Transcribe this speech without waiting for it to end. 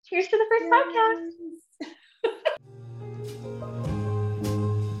Cheers to the first podcast.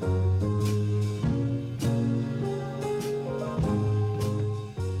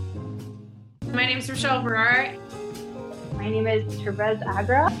 My name is Rochelle Berrar. My name is Therese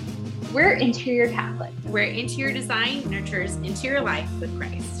Agra. We're Interior Catholic, where interior design nurtures interior life with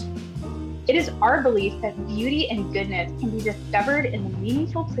Christ. It is our belief that beauty and goodness can be discovered in the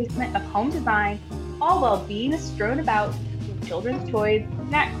meaningful placement of home design, all while being strewn about with children's toys,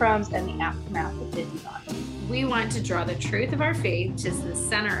 snack crumbs, and the aftermath of busybodies. We want to draw the truth of our faith to the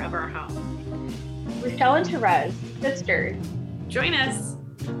center of our home. Rochelle and Therese, sisters. Join us.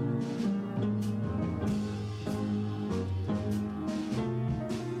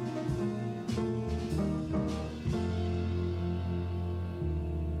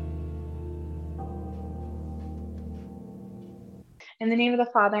 In the name of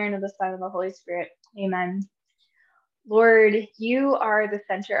the Father, and of the Son, and of the Holy Spirit. Amen. Lord, you are the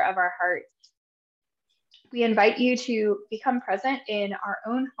center of our hearts. We invite you to become present in our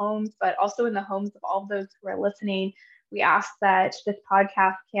own homes, but also in the homes of all of those who are listening. We ask that this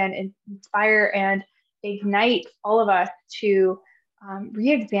podcast can inspire and ignite all of us to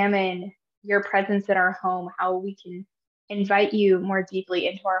re-examine your presence in our home, how we can invite you more deeply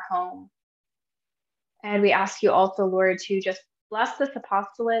into our home. And we ask you also, Lord, to just bless this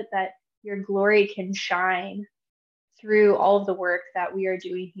apostolate, that your glory can shine through all of the work that we are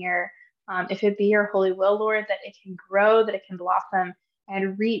doing here. If it be your holy will, Lord, that it can grow, that it can blossom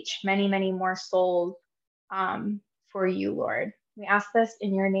and reach many, many more souls for you, Lord. We ask this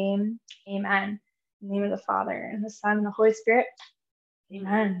in your name. Amen. In the name of the Father, and the Son, and the Holy Spirit.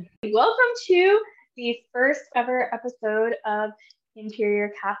 Amen. Welcome to the first ever episode of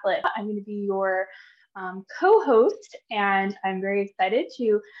Interior Catholic. I'm going to be your co-host, and I'm very excited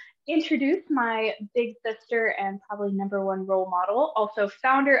to introduce my big sister and probably number one role model, also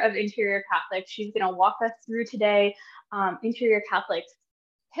founder of Interior Catholic. She's going to walk us through today Interior Catholic's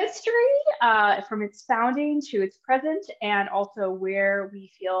history from its founding to its present, and also where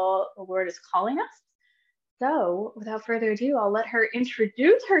we feel the Lord is calling us. So without further ado, I'll let her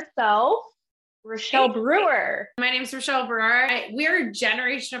introduce herself. Rochelle Brewer. My name is Rochelle Berrar. We are a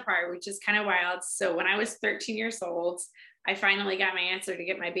generation apart, which is kind of wild. So when I was 13 years old, I finally got my answer to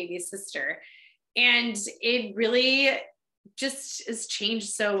get my baby sister. And it really just has changed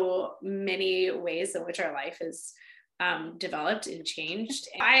so many ways in which our life has developed and changed.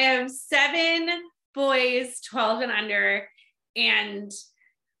 I have 7 boys, 12 and under. And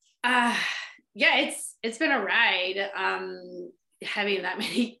it's been a ride. Having that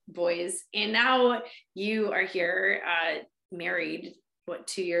many boys, and now you are here married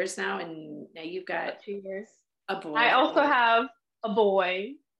 2 years now, and now you've got 2 years a boy. I also have a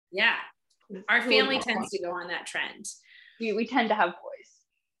boy. Yeah, our family tends to go on that trend. We tend to have boys.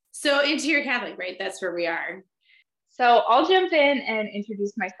 So Interior Catholic, right? That's where we are. So I'll jump in and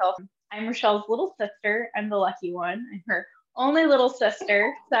introduce myself. I'm Rochelle's little sister. I'm the lucky one. I'm her only little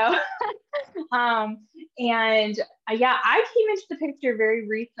sister. So I came into the picture very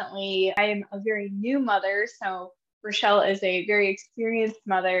recently. I am a very new mother. So Rochelle is a very experienced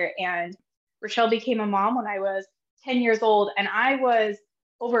mother, and Rochelle became a mom when I was 10 years old. And I was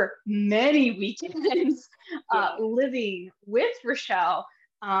over many weekends living with Rochelle,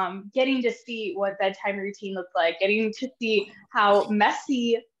 getting to see what bedtime routine looks like, getting to see how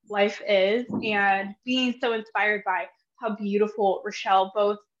messy life is, and being so inspired by how beautiful Rochelle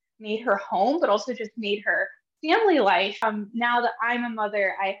both made her home, but also just made her family life. Now that I'm a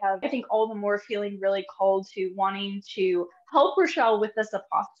mother, I think all the more feeling really called to wanting to help Rochelle with this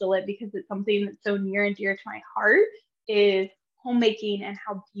apostolate, because it's something that's so near and dear to my heart, is homemaking and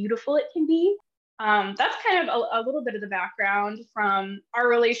how beautiful it can be. That's kind of a little bit of the background from our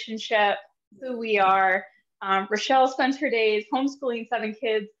relationship, who we are. Rochelle spends her days homeschooling 7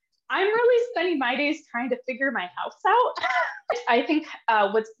 kids. I'm really spending my days trying to figure my house out. I think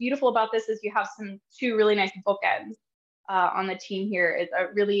what's beautiful about this is you have 2 really nice bookends on the team here. It's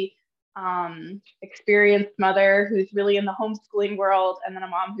a really experienced mother who's really in the homeschooling world, and then a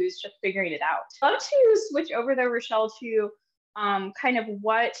mom who's just figuring it out. I'd love to switch over though, Rochelle, to kind of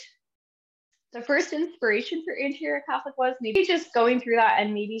what the first inspiration for Interior Catholic was. Maybe just going through that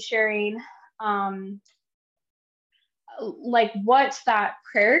and maybe sharing like what that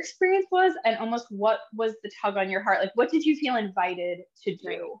prayer experience was, and almost what was the tug on your heart? Like, what did you feel invited to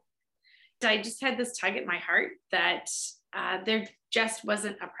do? I just had this tug at my heart that there just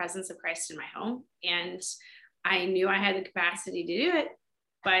wasn't a presence of Christ in my home. And I knew I had the capacity to do it,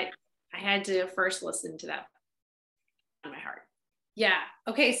 but I had to first listen to that in my heart. Yeah.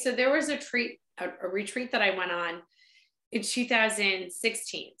 Okay. So there was a retreat that I went on in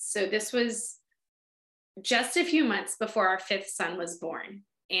 2016. So this was just a few months before our fifth son was born.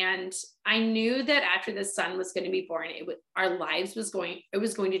 And I knew that after the son was going to be born, our lives was going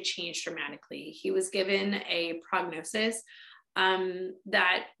to change dramatically. He was given a prognosis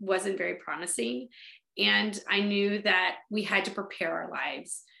that wasn't very promising. And I knew that we had to prepare our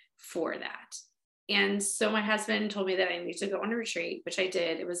lives for that. And so my husband told me that I needed to go on a retreat, which I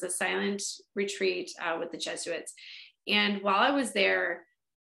did. It was a silent retreat with the Jesuits. And while I was there,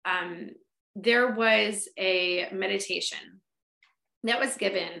 there was a meditation that was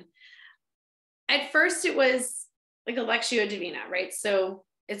given. At first, it was like a Lectio Divina, right? So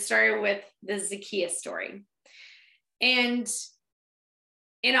it started with the Zacchaeus story. And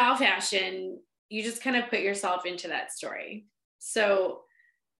in all fashion, you just kind of put yourself into that story. So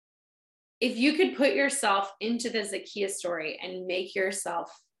if you could put yourself into the Zacchaeus story and make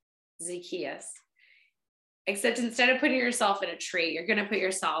yourself Zacchaeus, except instead of putting yourself in a tree, you're going to put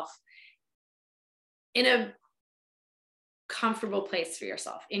yourself in a comfortable place for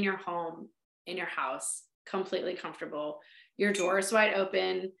yourself, in your home, in your house, completely comfortable. Your door is wide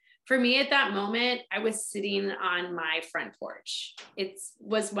open. For me at that moment, I was sitting on my front porch. It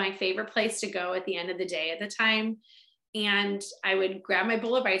was my favorite place to go at the end of the day at the time. And I would grab my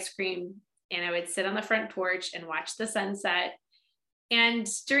bowl of ice cream and I would sit on the front porch and watch the sunset. And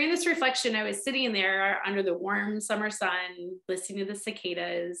during this reflection, I was sitting there under the warm summer sun, listening to the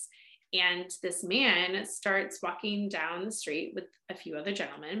cicadas. And this man starts walking down the street with a few other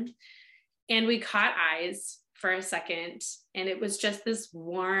gentlemen. And we caught eyes for a second. And it was just this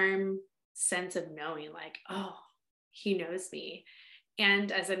warm sense of knowing, like, oh, he knows me.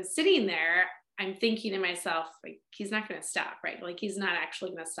 And as I'm sitting there, I'm thinking to myself, like, he's not going to stop, right? Like, he's not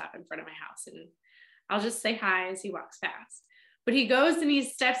actually going to stop in front of my house. And I'll just say hi as he walks past. But he goes and he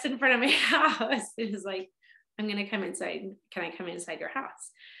steps in front of my house and is like, I'm going to come inside. Can I come inside your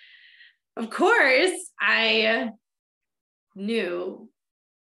house? Of course, I knew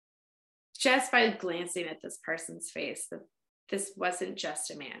just by glancing at this person's face that this wasn't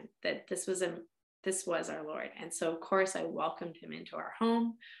just a man, that this was our Lord. And so, of course, I welcomed him into our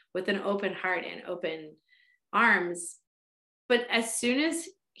home with an open heart and open arms. But as soon as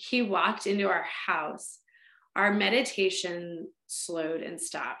he walked into our house, our meditation slowed and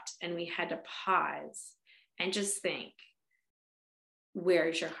stopped, and we had to pause and just think,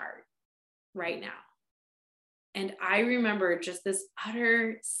 where's your heart right now? And I remember just this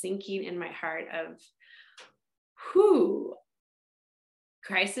utter sinking in my heart of,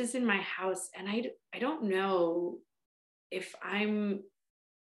 Christ is in my house, and I don't know if I'm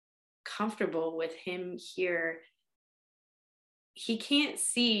comfortable with him here. He can't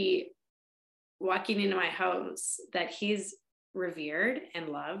see walking into my house that he's revered and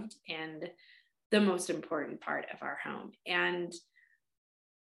loved and the most important part of our home. And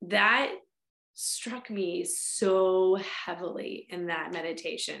that struck me so heavily in that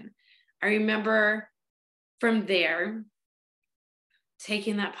meditation. I remember from there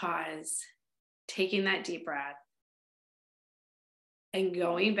taking that pause, taking that deep breath, and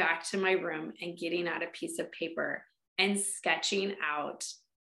going back to my room and getting out a piece of paper and sketching out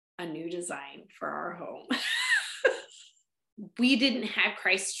a new design for our home. We didn't have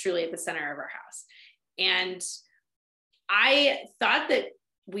Christ truly at the center of our house. And I thought that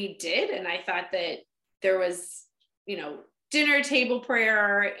we did. And I thought that there was, dinner table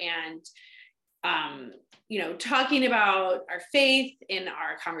prayer and, talking about our faith in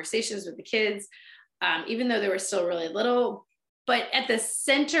our conversations with the kids, even though they were still really little. But at the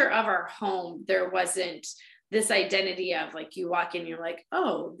center of our home, there wasn't this identity of, like, you walk in, you're like,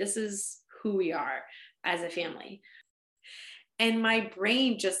 oh, this is who we are as a family. And my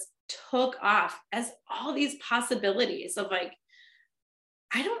brain just took off as all these possibilities of, like,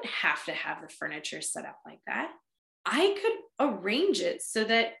 I don't have to have the furniture set up like that. I could arrange it so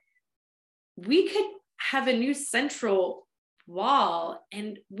that we could have a new central wall,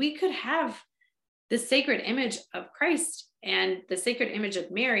 and we could have the sacred image of Christ and the sacred image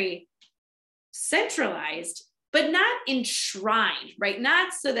of Mary centralized, but not enshrined, right?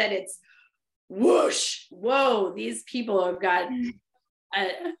 Not so that it's whoosh, whoa, these people have got a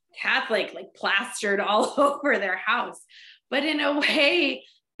Catholic like plastered all over their house, but in a way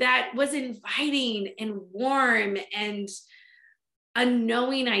that was inviting and warm and a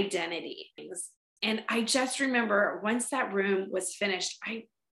knowing identity. And I just remember once that room was finished,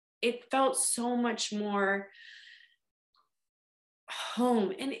 it felt so much more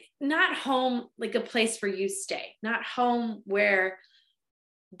home, and not home like a place where you stay, not home where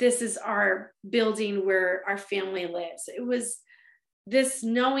this is our building where our family lives. It was this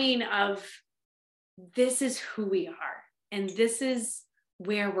knowing of, this is who we are. And this is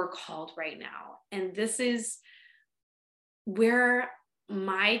where we're called right now. And this is where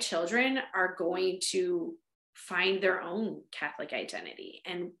my children are going to find their own Catholic identity,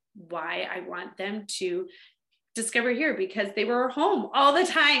 and why I want them to discover here, because they were home all the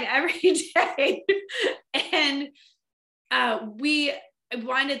time, every day. And I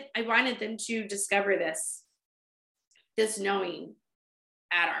wanted them to discover this knowing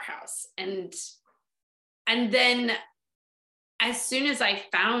at our house. And then as soon as I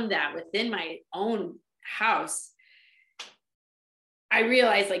found that within my own house, I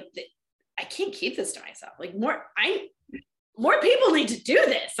realized like I can't keep this to myself. Like more people need to do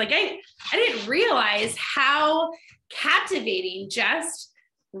this. Like I didn't realize how captivating just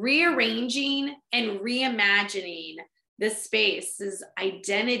rearranging and reimagining this space's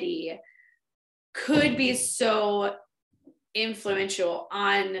identity could be so influential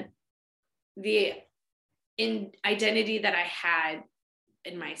on the identity that I had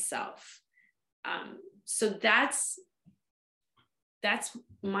in myself. So that's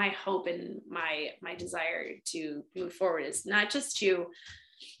my hope and my desire to move forward, is not just to,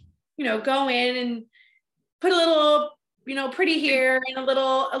 go in and put a little, pretty here and a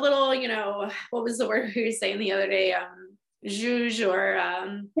little, what was the word we were saying the other day? Zhuzh, or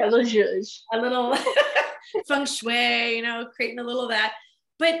a little zhuzh, a little feng shui, creating a little of that,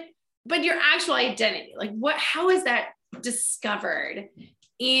 but your actual identity, like how is that discovered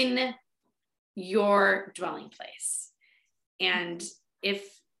in your dwelling place? And if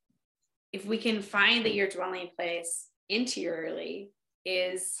we can find that your dwelling place interiorly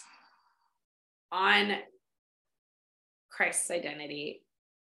is on Christ's identity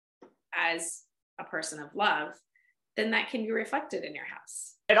as a person of love, then that can be reflected in your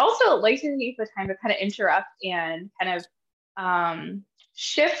house. I'd also like to take the time to kind of interrupt and kind of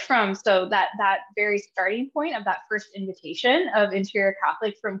shift from, so that very starting point of that first invitation of Interior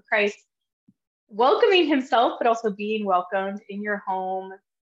Catholic, from Christ welcoming himself, but also being welcomed in your home,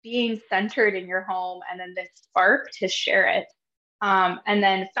 being centered in your home, and then this spark to share it. And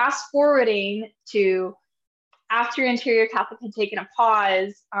then fast forwarding to after Interior Catholic had taken a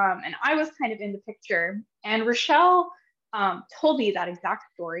pause, and I was kind of in the picture, and Rochelle told me that exact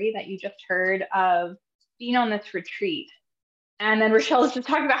story that you just heard of being on this retreat. And then Rochelle is just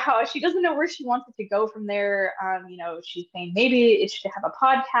talking about how she doesn't know where she wants it to go from there. She's saying maybe it should have a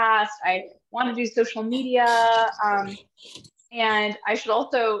podcast. I want to do social media. And I should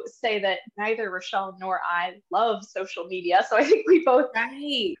also say that neither Rochelle nor I love social media. So I think we both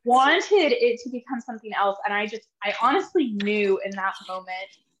wanted it to become something else. And I honestly knew in that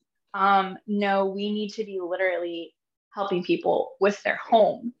moment, no, we need to be literally helping people with their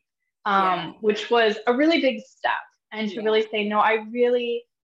home, which was a really big step. And to really say, no, I really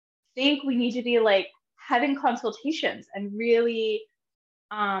think we need to be like having consultations and really,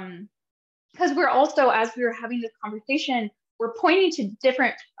 because we're also, as we were having this conversation, we're pointing to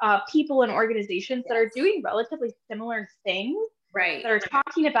different people and organizations that are doing relatively similar things, right? That are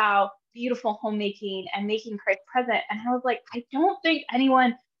talking about beautiful homemaking and making Christ present. And I was like, I don't think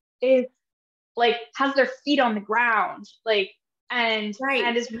anyone is like, has their feet on the ground, like, and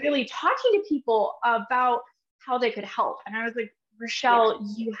is really talking to people about how they could help. And I was like, Rochelle,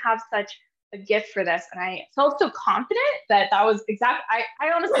 you have such a gift for this. And I felt so confident that was exactly,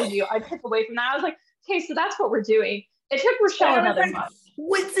 I honestly knew. I took away from that. I was like, okay, so that's what we're doing. It took Rochelle another month.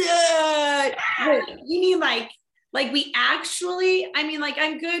 What's it? You mean like we actually, I mean, like,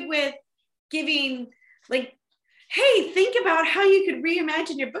 I'm good with giving, like, hey, think about how you could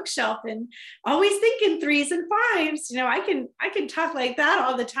reimagine your bookshelf, and always think in 3s and 5s. I can talk like that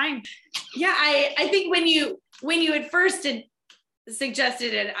all the time. Yeah, I think when you at first had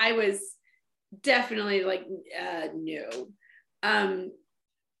suggested it, I was definitely like, no.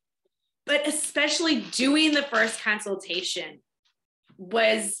 But especially doing the first consultation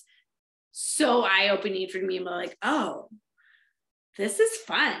was so eye-opening for me. I'm like, oh, this is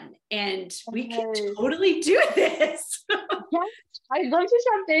fun, and we can totally do this. Yeah, I'd love to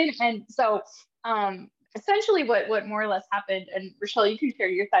jump in. And so essentially what more or less happened, and Rochelle, you can share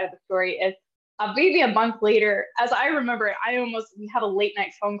your side of the story, is maybe a month later, as I remember it, we had a late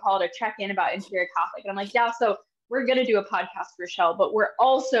night phone call to check in about Interior Catholic. And I'm like, yeah, so we're going to do a podcast, Rochelle, but we're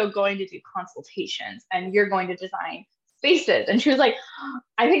also going to do consultations, and you're going to design spaces. And she was like,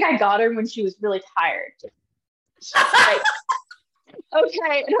 I think I got her when she was really tired. Like,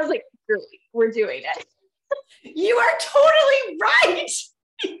 okay. And I was like, really, we're doing it. You are totally right.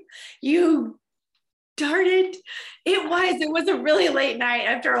 You darted. It was a really late night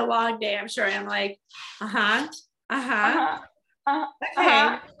after a long day, I'm sure. I'm like, okay.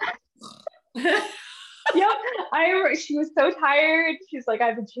 Yep. She was so tired. She's like,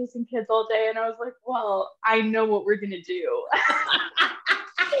 I've been chasing kids all day. And I was like, well, I know what we're going to do.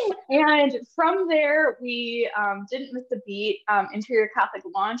 And from there, we didn't miss a beat. Interior Catholic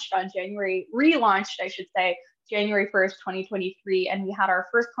relaunched, I should say, January 1st, 2023. And we had our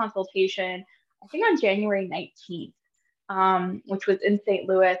first consultation, I think on January 19th, which was in St.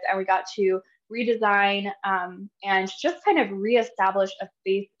 Louis. And we got to redesign and just kind of reestablish a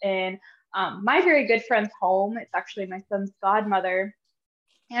space in my very good friend's home. It's actually my son's godmother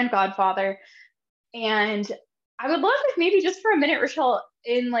and godfather. And I would love if maybe just for a minute, Rochelle,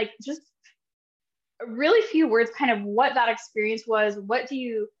 in like just a really few words, kind of what that experience was. What do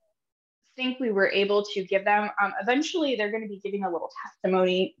you think we were able to give them? Eventually, they're going to be giving a little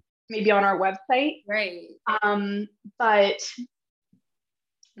testimony, maybe on our website. Right. But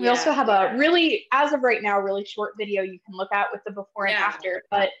we also have a really, as of right now, really short video you can look at with the before and after.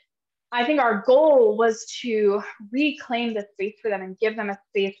 But I think our goal was to reclaim the space for them and give them a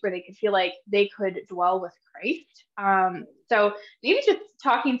space where they could feel like they could dwell with Christ. So maybe just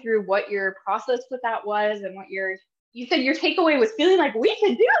talking through what your process with that was and what you said your takeaway was feeling like we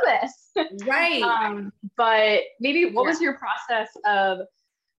can do this. Right. But maybe what was your process of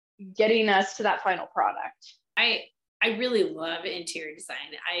getting us to that final product? I really love interior design.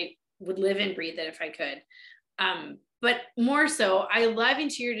 I would live and breathe it if I could. But more so, I love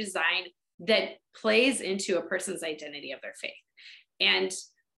interior design that plays into a person's identity of their faith. And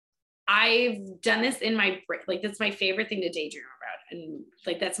I've done this in my, like, that's my favorite thing to daydream about. And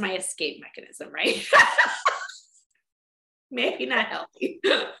like, that's my escape mechanism, right? Maybe not healthy.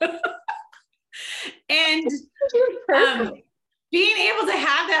 And being able to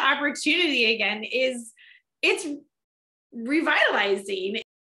have that opportunity again it's revitalizing.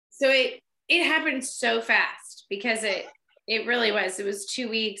 So it happened so fast because it really was. It was 2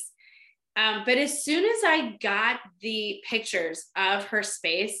 weeks. But as soon as I got the pictures of her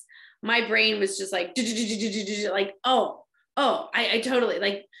space, my brain was just like, I totally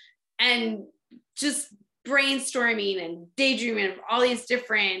like, and just brainstorming and daydreaming of all these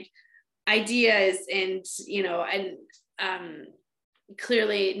different ideas and,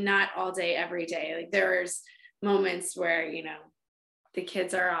 clearly not all day, every day. Like there's moments where, the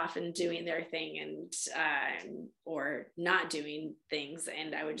kids are off and doing their thing and, or not doing things.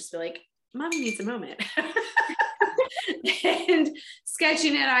 And I would just be like, Mommy needs a moment. And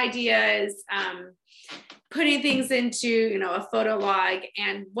sketching at ideas, putting things into, a photo log.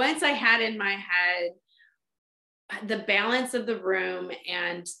 And once I had in my head the balance of the room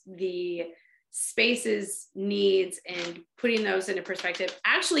and the space's needs and putting those into perspective,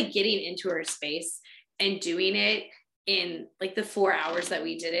 actually getting into her space and doing it in like the 4 hours that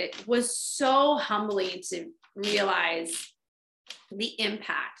we did it was so humbling to realize the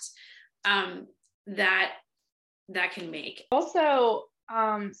impact that can make. Also,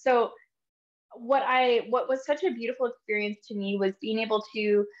 so what was such a beautiful experience to me was being able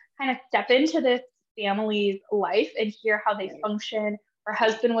to kind of step into this family's life and hear how they function. Her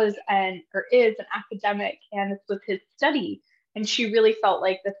husband is an academic, and this was his study. And she really felt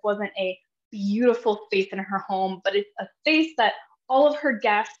like this wasn't a beautiful space in her home, but it's a space that all of her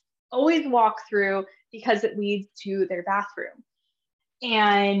guests always walk through because it leads to their bathroom.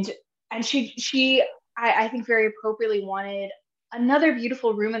 And she I think very appropriately wanted another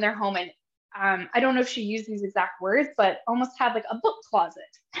beautiful room in their home. And I don't know if she used these exact words, but almost had like a book closet,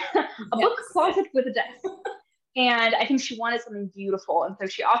 book closet with a desk. And I think she wanted something beautiful. And so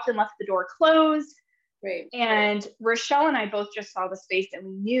she often left the door closed. Right. And Rochelle and I both just saw the space and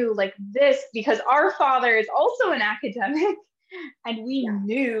we knew like this, because our father is also an academic. And we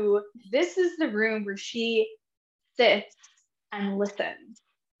knew this is the room where she sits and listens.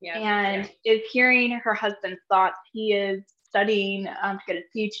 And is hearing her husband's thoughts. He is studying to get a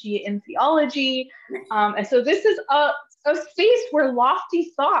PhD in theology. And so this is a space where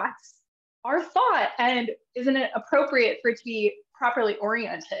lofty thoughts are thought, and isn't it appropriate for it to be properly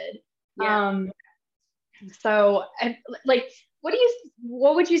oriented? So, and like, what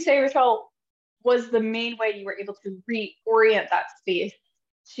would you say, Rochelle, was the main way you were able to reorient that space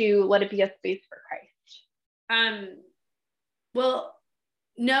to let it be a space for Christ? Well,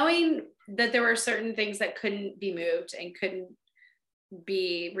 knowing that there were certain things that couldn't be moved and couldn't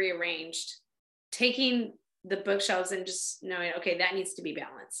be rearranged, taking the bookshelves and just knowing, okay, that needs to be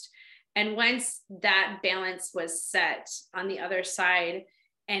balanced. And once that balance was set on the other side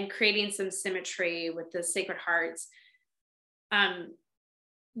and creating some symmetry with the Sacred Hearts,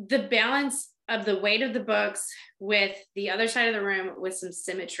 the balance of the weight of the books with the other side of the room with some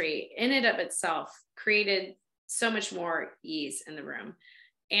symmetry in and of itself created so much more ease in the room.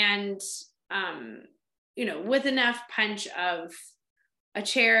 And with enough punch of a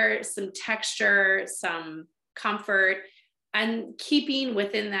chair, some texture, some comfort, and keeping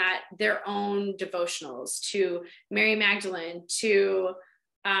within that their own devotionals to Mary Magdalene, to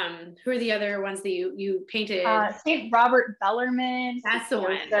who are the other ones that you painted? St. Robert Bellarmine. That's the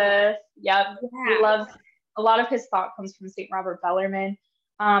one. Yep. Yeah. We love, a lot of his thought comes from St. Robert Bellarmine.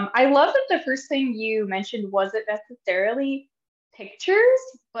 I love that the first thing you mentioned wasn't necessarily pictures,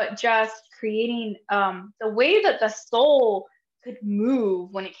 but just creating the way that the soul could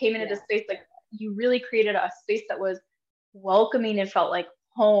move when it came into the space. Like, you really created a space that was welcoming and felt like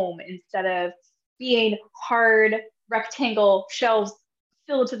home, instead of being hard rectangle shelves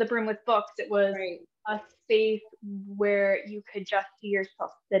filled to the brim with books. It was a space where you could just see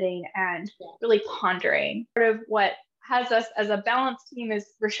yourself sitting and really pondering. Part of what has us as a balanced team is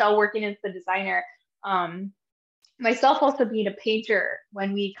Rochelle working as the designer. Myself also being a painter,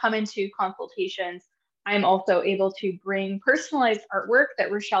 when we come into consultations, I'm also able to bring personalized artwork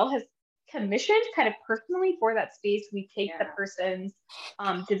that Rochelle has commissioned kind of personally for that space. We take the person's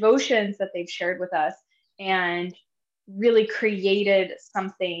devotions that they've shared with us and really created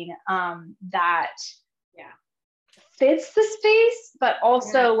something that fits the space, but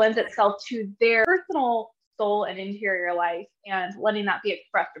also lends itself to their personal soul and interior life, and letting that be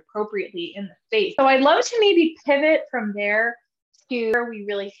expressed appropriately in the space. So I'd love to maybe pivot from there to where we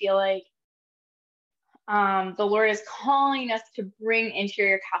really feel like the Lord is calling us to bring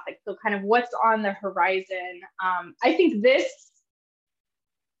interior Catholic. So kind of what's on the horizon. I think this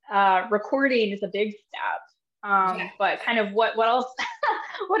recording is a big step. But kind of what else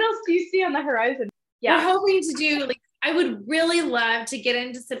what else do you see on the horizon? We're hoping to do, I would really love to get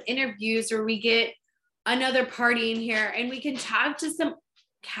into some interviews where we get another party in here and we can talk to some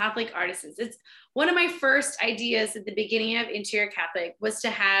Catholic artisans. It's one of my first ideas at the beginning of Interior Catholic was to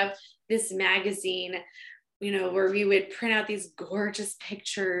have this magazine, where we would print out these gorgeous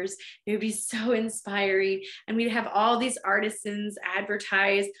pictures. It would be so inspiring. And we'd have all these artisans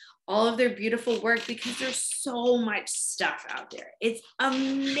advertise all of their beautiful work, because there's so much stuff out there. It's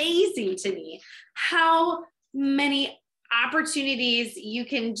amazing to me how many opportunities you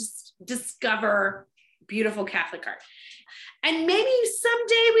can just discover beautiful Catholic art. And maybe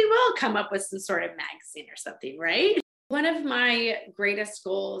someday we will come up with some sort of magazine or something, right? One of my greatest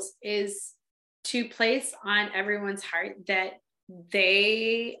goals is to place on everyone's heart that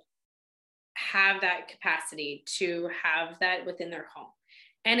they have that capacity to have that within their home.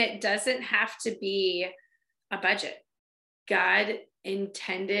 And it doesn't have to be a budget. God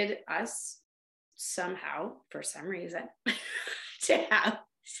intended us somehow, for some reason, to have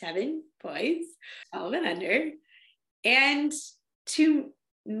 7 boys, 12 and under, and to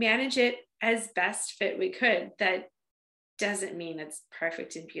manage it as best fit we could. That doesn't mean it's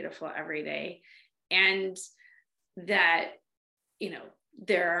perfect and beautiful every day. And that,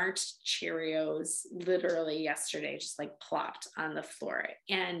 there aren't Cheerios literally yesterday just plopped on the floor.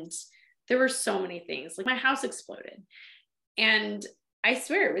 And there were so many things. My house exploded. And I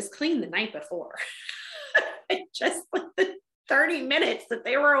swear it was clean the night before. Just the 30 minutes that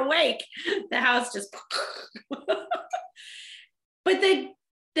they were awake, the house just but that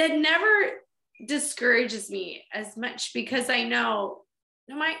never discourages me as much, because I know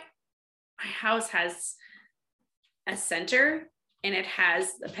my house has a center and it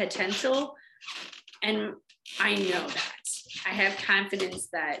has the potential, and I know that. I have confidence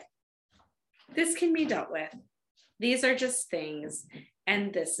that this can be dealt with. These are just things,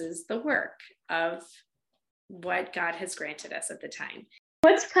 and this is the work of what God has granted us at the time.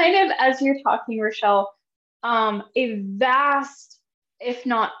 What's kind of, as you're talking, Rochelle, a vast, if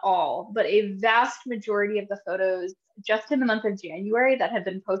not all, but a vast majority of the photos just in the month of January that have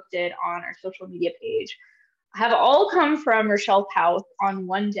been posted on our social media page have all come from Rochelle's house on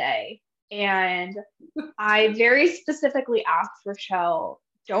one day. And I very specifically asked Rochelle,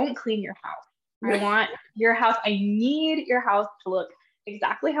 don't clean your house. I want your house, I need your house to look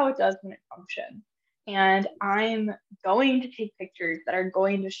exactly how it does when it functions. And I'm going to take pictures that are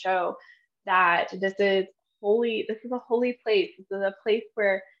going to show that this is holy. This is a holy place. This is a place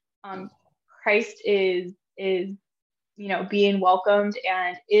where Christ is being welcomed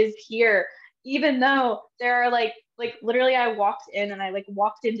and is here, even though there are literally I walked in and I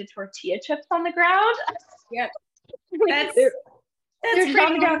walked into tortilla chips on the ground. Yeah, that's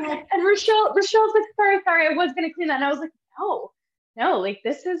on the ground. And Rochelle's like, sorry, I was gonna clean that. And I was like, no,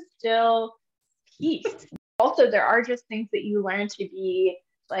 this is still peace. Also, there are just things that you learn to be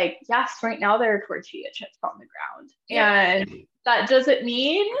yes, right now there are tortilla chips on the ground. Yeah. And that doesn't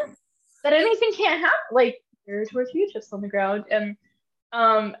mean that anything can't happen. There are tortilla chips on the ground. And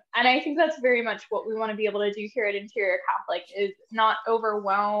And I think that's very much what we want to be able to do here at Interior Catholic, is not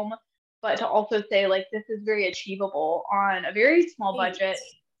overwhelm, but to also say, like, this is very achievable on a very small budget.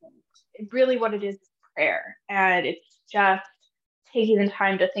 Really what it is prayer. And it's just taking the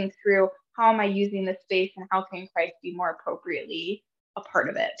time to think through, how am I using this space and how can Christ be more appropriately a part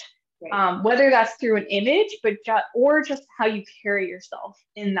of it? Right. Whether that's through an image, but just how you carry yourself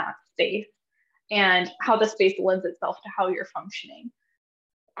in that space and how the space lends itself to how you're functioning.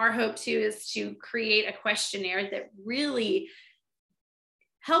 Our hope too is to create a questionnaire that really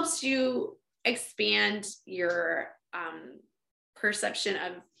helps you expand your perception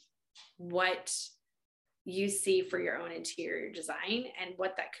of what you see for your own interior design and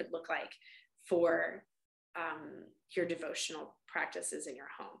what that could look like for your devotional practices in your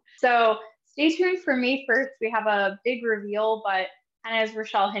home. So stay tuned for May 1st. We have a big reveal, but kind of as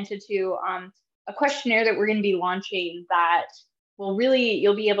Rochelle hinted to, a questionnaire that we're going to be launching that will really,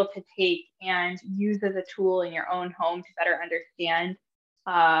 you'll be able to take and use as a tool in your own home to better understand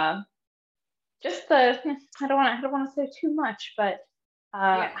just the, I don't want to say too much, but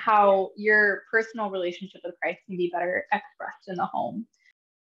how your personal relationship with Christ can be better expressed in the home.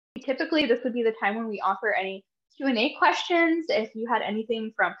 Typically, this would be the time when we offer any Q&A questions. If you had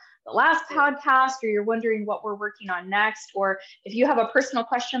anything from the last podcast, or you're wondering what we're working on next, or if you have a personal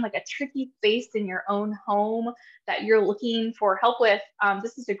question, like a tricky space in your own home that you're looking for help with,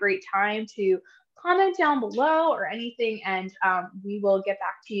 this is a great time to comment down below or anything, and we will get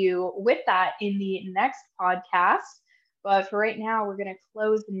back to you with that in the next podcast. But for right now, we're going to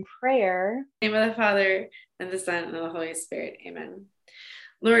close in prayer. In the name of the Father, and the Son, and the Holy Spirit. Amen.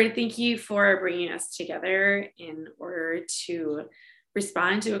 Lord, thank you for bringing us together in order to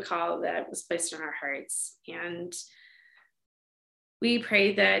respond to a call that was placed on our hearts. And we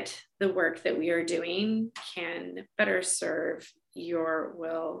pray that the work that we are doing can better serve your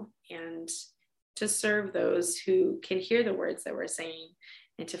will and to serve those who can hear the words that we're saying,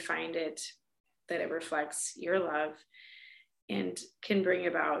 and to find it that it reflects your love and can bring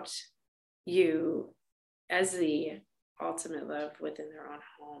about you as the ultimate love within their own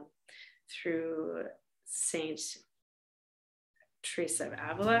home. Through Saint Teresa of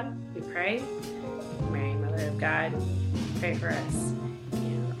Avila, we pray. Mary, Mother of God, pray for us.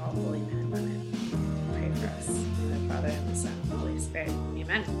 And all holy men and women, pray for us. In the Father, and the Son, and the Holy Spirit.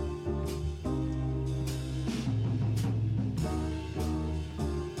 Amen.